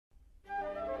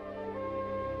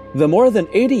The more than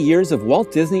 80 years of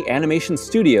Walt Disney Animation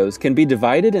Studios can be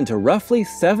divided into roughly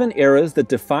 7 eras that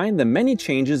define the many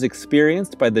changes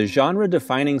experienced by the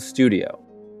genre-defining studio.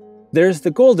 There's the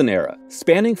Golden Era,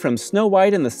 spanning from Snow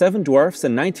White and the Seven Dwarfs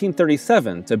in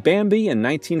 1937 to Bambi in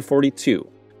 1942.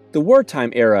 The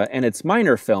Wartime Era and its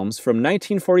minor films from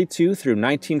 1942 through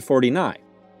 1949.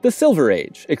 The Silver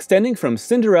Age, extending from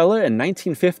Cinderella in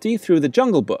 1950 through The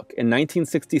Jungle Book in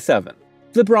 1967.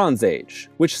 The Bronze Age,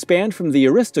 which spanned from The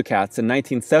Aristocats in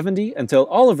 1970 until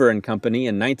Oliver and Company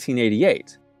in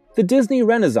 1988. The Disney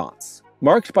Renaissance,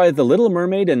 marked by The Little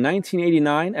Mermaid in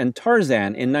 1989 and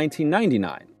Tarzan in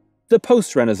 1999. The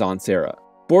Post-Renaissance Era,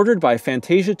 bordered by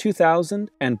Fantasia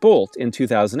 2000 and Bolt in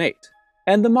 2008.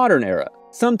 And the Modern Era,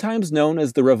 sometimes known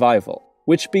as the Revival,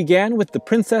 which began with The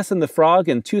Princess and the Frog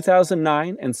in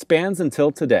 2009 and spans until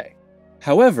today.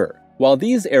 However, while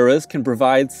these eras can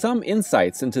provide some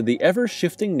insights into the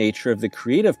ever-shifting nature of the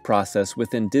creative process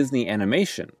within Disney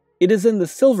animation, it is in the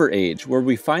Silver Age where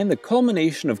we find the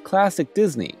culmination of classic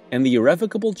Disney and the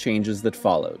irrevocable changes that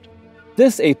followed.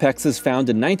 This apex is found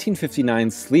in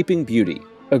 1959's Sleeping Beauty,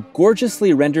 a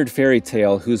gorgeously rendered fairy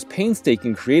tale whose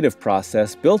painstaking creative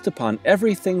process built upon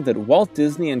everything that Walt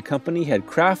Disney and Company had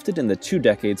crafted in the 2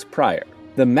 decades prior.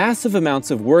 The massive amounts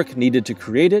of work needed to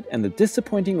create it and the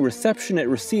disappointing reception it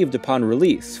received upon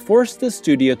release forced the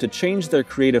studio to change their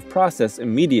creative process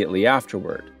immediately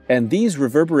afterward, and these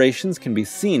reverberations can be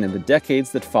seen in the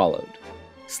decades that followed.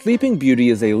 Sleeping Beauty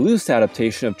is a loose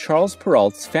adaptation of Charles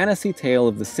Perrault's fantasy tale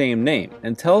of the same name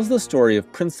and tells the story of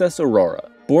Princess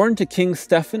Aurora, born to King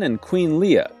Stephen and Queen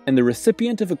Leah and the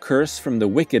recipient of a curse from the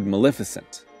wicked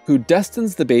Maleficent, who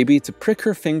destines the baby to prick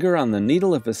her finger on the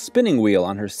needle of a spinning wheel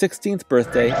on her 16th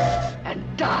birthday and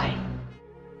die.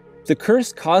 The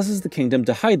curse causes the kingdom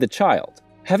to hide the child,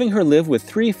 having her live with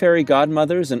 3 fairy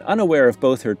godmothers and unaware of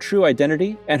both her true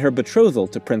identity and her betrothal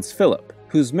to Prince Philip,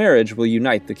 whose marriage will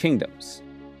unite the kingdoms.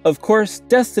 Of course,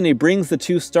 destiny brings the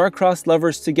 2 star-crossed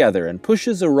lovers together and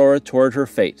pushes Aurora toward her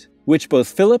fate, which both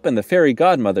Philip and the fairy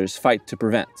godmothers fight to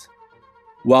prevent.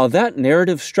 While that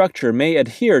narrative structure may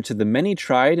adhere to the many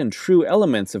tried and true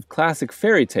elements of classic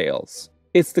fairy tales,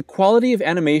 it's the quality of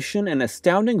animation and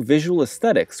astounding visual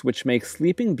aesthetics which make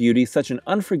Sleeping Beauty such an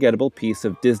unforgettable piece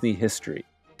of Disney history.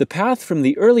 The path from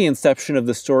the early inception of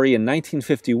the story in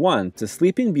 1951 to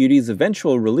Sleeping Beauty's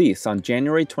eventual release on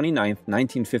January 29,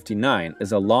 1959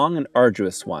 is a long and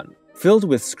arduous one, filled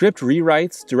with script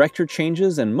rewrites, director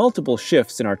changes, and multiple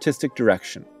shifts in artistic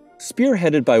direction.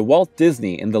 Spearheaded by Walt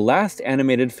Disney in the last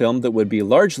animated film that would be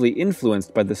largely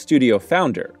influenced by the studio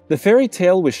founder, the fairy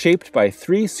tale was shaped by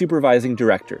 3 supervising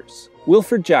directors: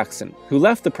 Wilfred Jackson, who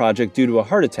left the project due to a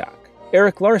heart attack;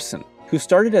 Eric Larson, who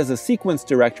started as a sequence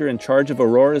director in charge of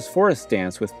Aurora's forest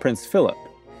dance with Prince Philip;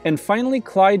 and finally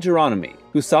Clyde Geronimi,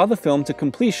 who saw the film to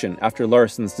completion after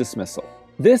Larson's dismissal.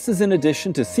 This is in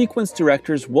addition to sequence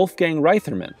directors Wolfgang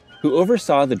Reitherman, who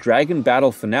oversaw the Dragon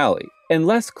Battle finale, and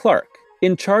Les Clark,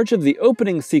 in charge of the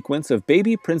opening sequence of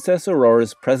baby Princess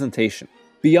Aurora's presentation.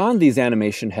 Beyond these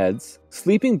animation heads,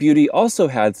 Sleeping Beauty also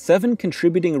had 7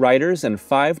 contributing writers and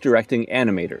 5 directing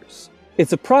animators.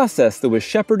 It's a process that was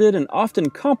shepherded and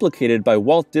often complicated by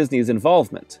Walt Disney's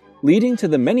involvement, leading to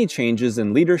the many changes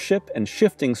in leadership and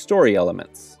shifting story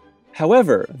elements.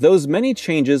 However, those many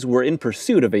changes were in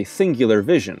pursuit of a singular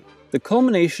vision, the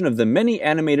culmination of the many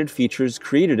animated features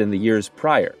created in the years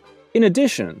prior. In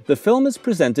addition, the film is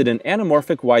presented in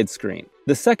anamorphic widescreen,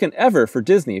 the second ever for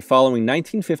Disney following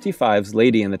 1955's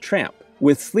Lady and the Tramp,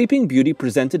 with Sleeping Beauty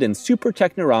presented in Super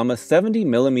Technorama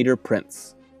 70mm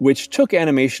prints, which took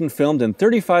animation filmed in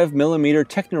 35mm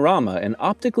Technorama and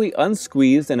optically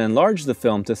unsqueezed and enlarged the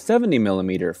film to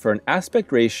 70mm for an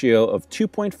aspect ratio of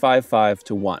 2.55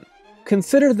 to 1.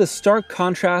 Consider the stark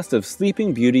contrast of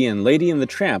Sleeping Beauty and Lady and the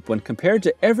Tramp when compared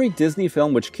to every Disney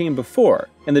film which came before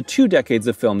and the 2 decades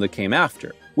of film that came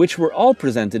after, which were all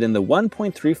presented in the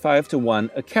 1.35 to 1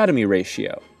 Academy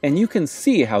ratio. And you can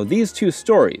see how these 2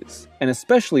 stories, and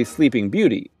especially Sleeping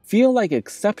Beauty, feel like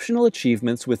exceptional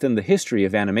achievements within the history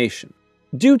of animation.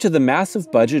 Due to the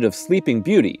massive budget of Sleeping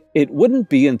Beauty, it wouldn't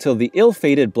be until the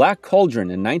ill-fated Black Cauldron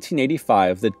in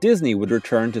 1985 that Disney would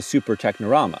return to Super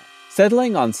Technorama,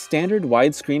 settling on standard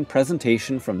widescreen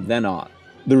presentation from then on.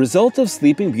 The result of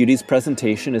Sleeping Beauty's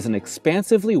presentation is an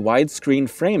expansively widescreen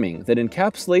framing that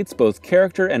encapsulates both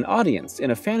character and audience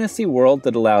in a fantasy world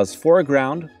that allows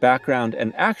foreground, background,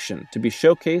 and action to be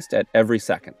showcased at every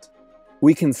second.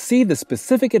 We can see the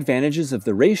specific advantages of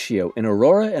the ratio in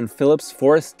Aurora and Philip's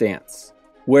forest dance,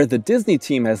 where the Disney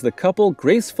team has the couple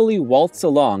gracefully waltz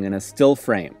along in a still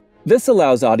frame. This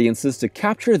allows audiences to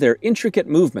capture their intricate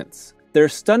movements, their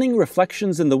stunning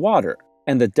reflections in the water,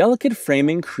 and the delicate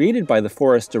framing created by the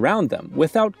forest around them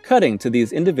without cutting to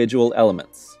these individual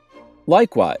elements.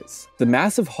 Likewise, the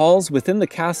massive halls within the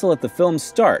castle at the film's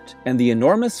start and the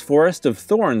enormous forest of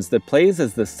thorns that plays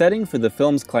as the setting for the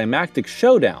film's climactic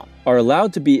showdown are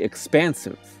allowed to be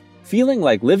expansive, feeling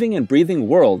like living and breathing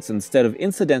worlds instead of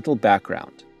incidental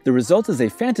background. The result is a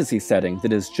fantasy setting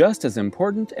that is just as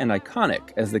important and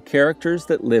iconic as the characters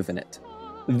that live in it.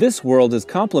 This world is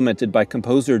complemented by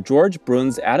composer George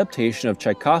Bruns' adaptation of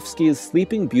Tchaikovsky's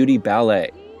Sleeping Beauty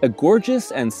ballet, a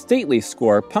gorgeous and stately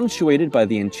score punctuated by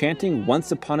the enchanting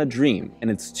Once Upon a Dream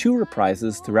and its 2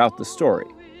 reprises throughout the story.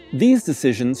 These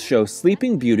decisions show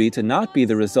Sleeping Beauty to not be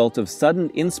the result of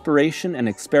sudden inspiration and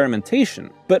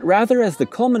experimentation, but rather as the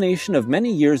culmination of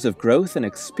many years of growth and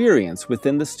experience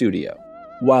within the studio.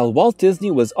 While Walt Disney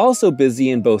was also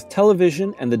busy in both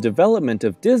television and the development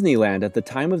of Disneyland at the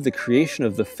time of the creation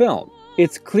of the film,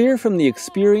 it's clear from the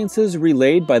experiences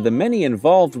relayed by the many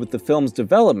involved with the film's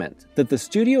development that the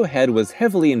studio head was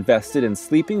heavily invested in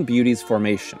Sleeping Beauty's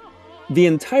formation. The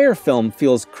entire film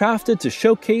feels crafted to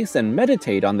showcase and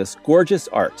meditate on this gorgeous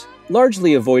art,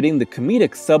 largely avoiding the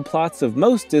comedic subplots of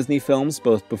most Disney films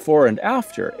both before and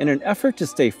after in an effort to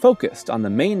stay focused on the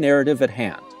main narrative at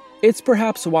hand. It's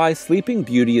perhaps why Sleeping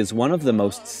Beauty is one of the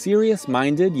most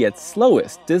serious-minded yet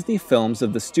slowest Disney films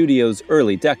of the studio's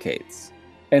early decades.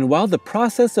 And while the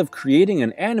process of creating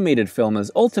an animated film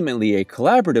is ultimately a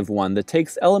collaborative one that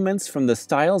takes elements from the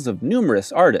styles of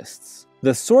numerous artists,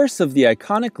 the source of the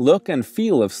iconic look and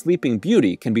feel of Sleeping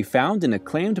Beauty can be found in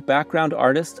acclaimed background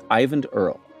artist Eyvind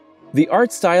Earle. The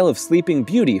art style of Sleeping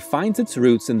Beauty finds its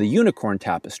roots in the Unicorn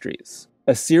Tapestries,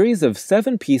 a series of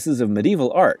 7 pieces of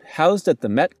medieval art housed at the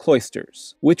Met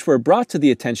Cloisters, which were brought to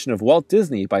the attention of Walt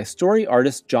Disney by story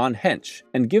artist John Hench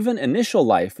and given initial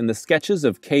life in the sketches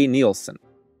of Kay Nielsen.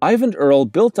 Eyvind Earle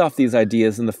built off these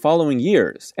ideas in the following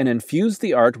years and infused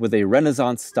the art with a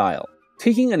Renaissance style,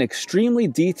 taking an extremely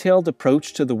detailed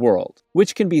approach to the world,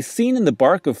 which can be seen in the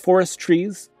bark of forest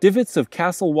trees, divots of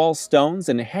castle wall stones,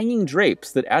 and hanging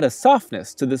drapes that add a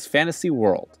softness to this fantasy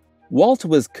world. Walt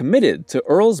was committed to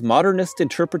Earle's modernist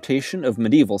interpretation of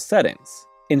medieval settings,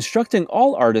 instructing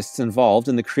all artists involved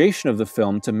in the creation of the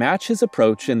film to match his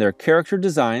approach in their character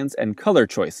designs and color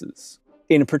choices.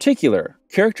 In particular,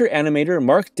 character animator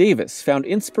Mark Davis found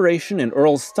inspiration in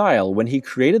Earle's style when he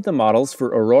created the models for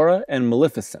Aurora and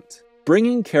Maleficent,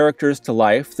 bringing characters to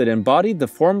life that embodied the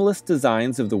formalist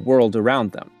designs of the world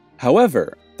around them.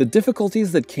 However, the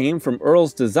difficulties that came from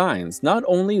Earle's designs not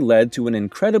only led to an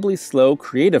incredibly slow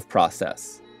creative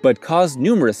process, but caused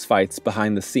numerous fights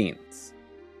behind the scenes.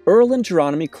 Earle and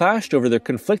Geronimi clashed over their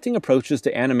conflicting approaches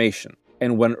to animation,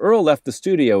 and when Earle left the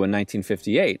studio in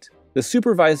 1958, the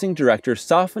supervising director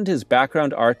softened his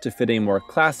background art to fit a more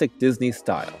classic Disney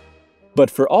style. But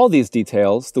for all these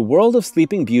details, the world of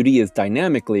Sleeping Beauty is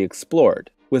dynamically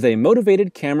explored, with a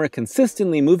motivated camera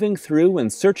consistently moving through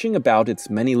and searching about its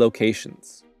many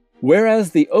locations.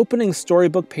 Whereas the opening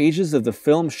storybook pages of the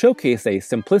film showcase a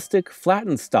simplistic,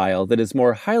 flattened style that is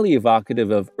more highly evocative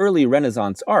of early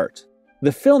Renaissance art,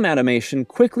 the film animation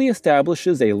quickly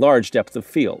establishes a large depth of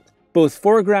field. Both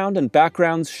foreground and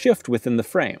backgrounds shift within the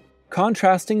frame,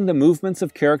 contrasting the movements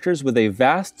of characters with a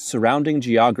vast surrounding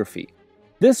geography.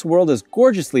 This world is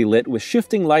gorgeously lit with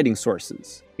shifting lighting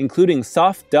sources, including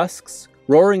soft dusks,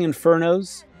 roaring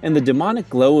infernos, and the demonic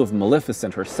glow of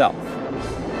Maleficent herself.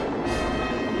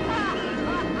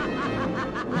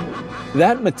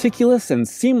 That meticulous and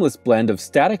seamless blend of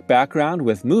static background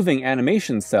with moving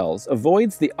animation cells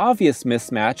avoids the obvious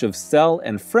mismatch of cell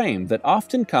and frame that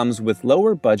often comes with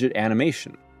lower-budget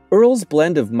animation. Earle's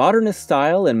blend of modernist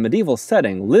style and medieval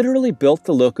setting literally built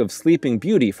the look of Sleeping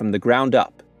Beauty from the ground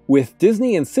up, with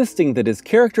Disney insisting that his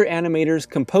character animators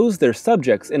compose their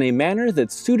subjects in a manner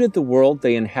that suited the world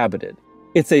they inhabited.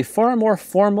 It's a far more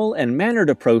formal and mannered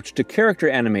approach to character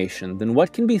animation than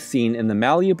what can be seen in the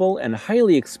malleable and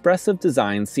highly expressive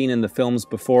designs seen in the films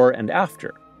before and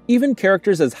after. Even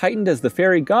characters as heightened as the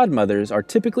fairy godmothers are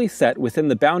typically set within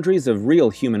the boundaries of real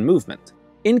human movement.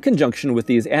 In conjunction with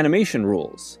these animation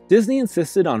rules, Disney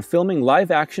insisted on filming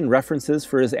live-action references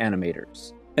for his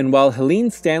animators. And while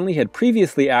Helene Stanley had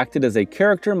previously acted as a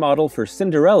character model for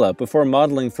Cinderella before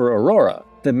modeling for Aurora,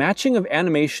 the matching of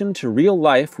animation to real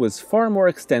life was far more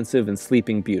extensive in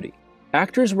Sleeping Beauty.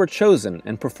 Actors were chosen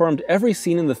and performed every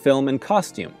scene in the film in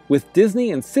costume, with Disney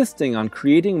insisting on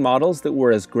creating models that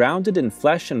were as grounded in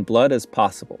flesh and blood as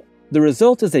possible. The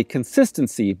result is a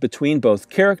consistency between both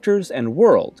characters and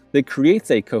world that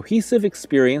creates a cohesive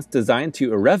experience designed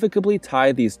to irrevocably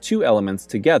tie these two elements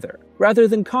together, rather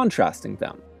than contrasting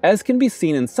them. as can be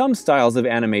seen in some styles of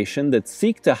animation that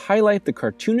seek to highlight the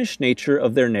cartoonish nature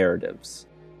of their narratives.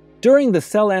 During the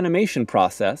cell animation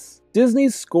process,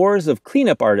 Disney's scores of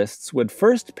cleanup artists would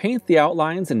first paint the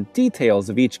outlines and details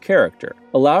of each character,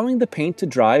 allowing the paint to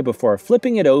dry before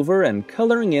flipping it over and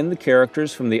coloring in the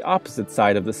characters from the opposite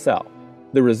side of the cell.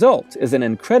 The result is an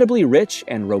incredibly rich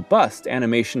and robust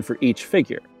animation for each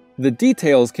figure. The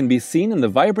details can be seen in the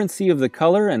vibrancy of the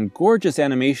color and gorgeous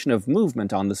animation of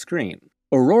movement on the screen.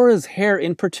 Aurora's hair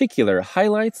in particular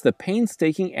highlights the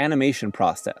painstaking animation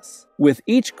process, with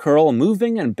each curl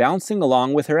moving and bouncing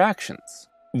along with her actions.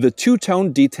 The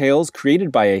two-tone details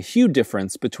created by a hue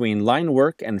difference between line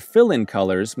work and fill-in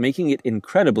colors making it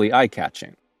incredibly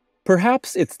eye-catching.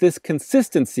 Perhaps it's this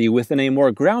consistency within a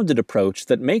more grounded approach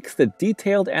that makes the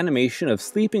detailed animation of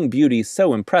Sleeping Beauty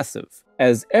so impressive,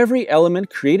 as every element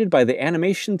created by the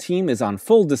animation team is on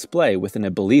full display within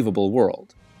a believable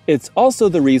world. It's also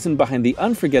the reason behind the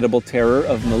unforgettable terror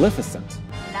of Maleficent.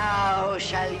 Now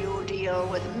shall you deal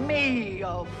with me,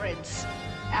 O Prince,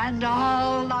 and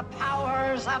all the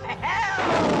powers of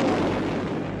hell!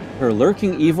 Her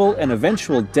lurking evil and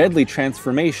eventual deadly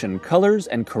transformation colors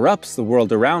and corrupts the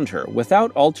world around her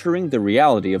without altering the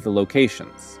reality of the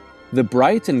locations. The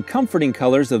bright and comforting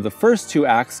colors of the first two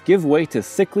acts give way to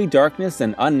sickly darkness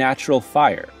and unnatural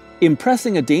fire,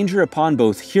 impressing a danger upon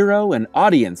both hero and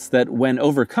audience that, when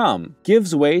overcome,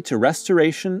 gives way to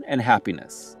restoration and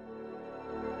happiness.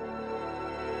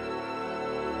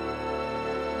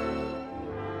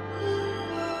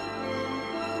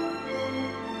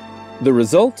 The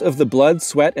result of the blood,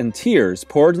 sweat, and tears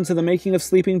poured into the making of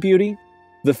Sleeping Beauty?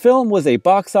 The film was a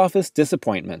box office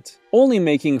disappointment, only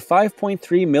making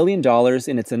 $5.3 million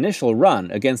in its initial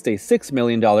run against a $6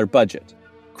 million budget.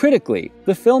 Critically,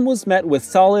 the film was met with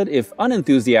solid, if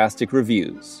unenthusiastic,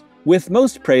 reviews, with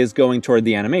most praise going toward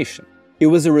the animation. It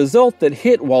was a result that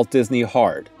hit Walt Disney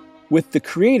hard, with the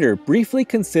creator briefly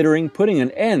considering putting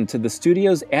an end to the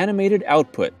studio's animated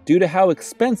output due to how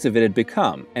expensive it had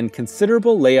become and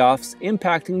considerable layoffs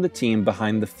impacting the team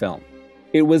behind the film.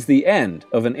 It was the end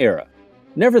of an era.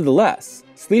 Nevertheless,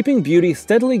 Sleeping Beauty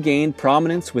steadily gained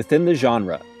prominence within the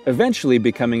genre, eventually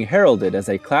becoming heralded as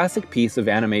a classic piece of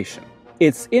animation.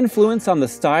 Its influence on the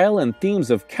style and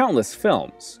themes of countless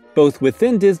films, both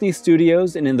within Disney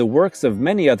Studios and in the works of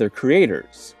many other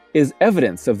creators, is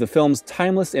evidence of the film's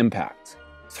timeless impact.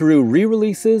 Through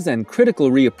re-releases and critical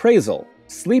reappraisal,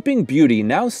 Sleeping Beauty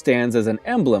now stands as an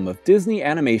emblem of Disney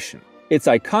animation, its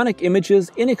iconic images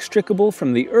inextricable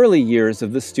from the early years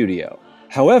of the studio.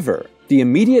 However, the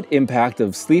immediate impact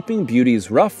of Sleeping Beauty's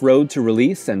rough road to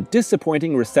release and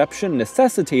disappointing reception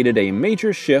necessitated a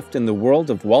major shift in the world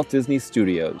of Walt Disney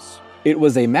Studios. It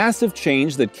was a massive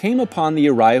change that came upon the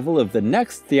arrival of the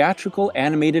next theatrical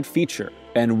animated feature,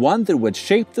 and one that would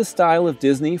shape the style of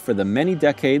Disney for the many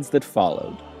decades that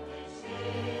followed.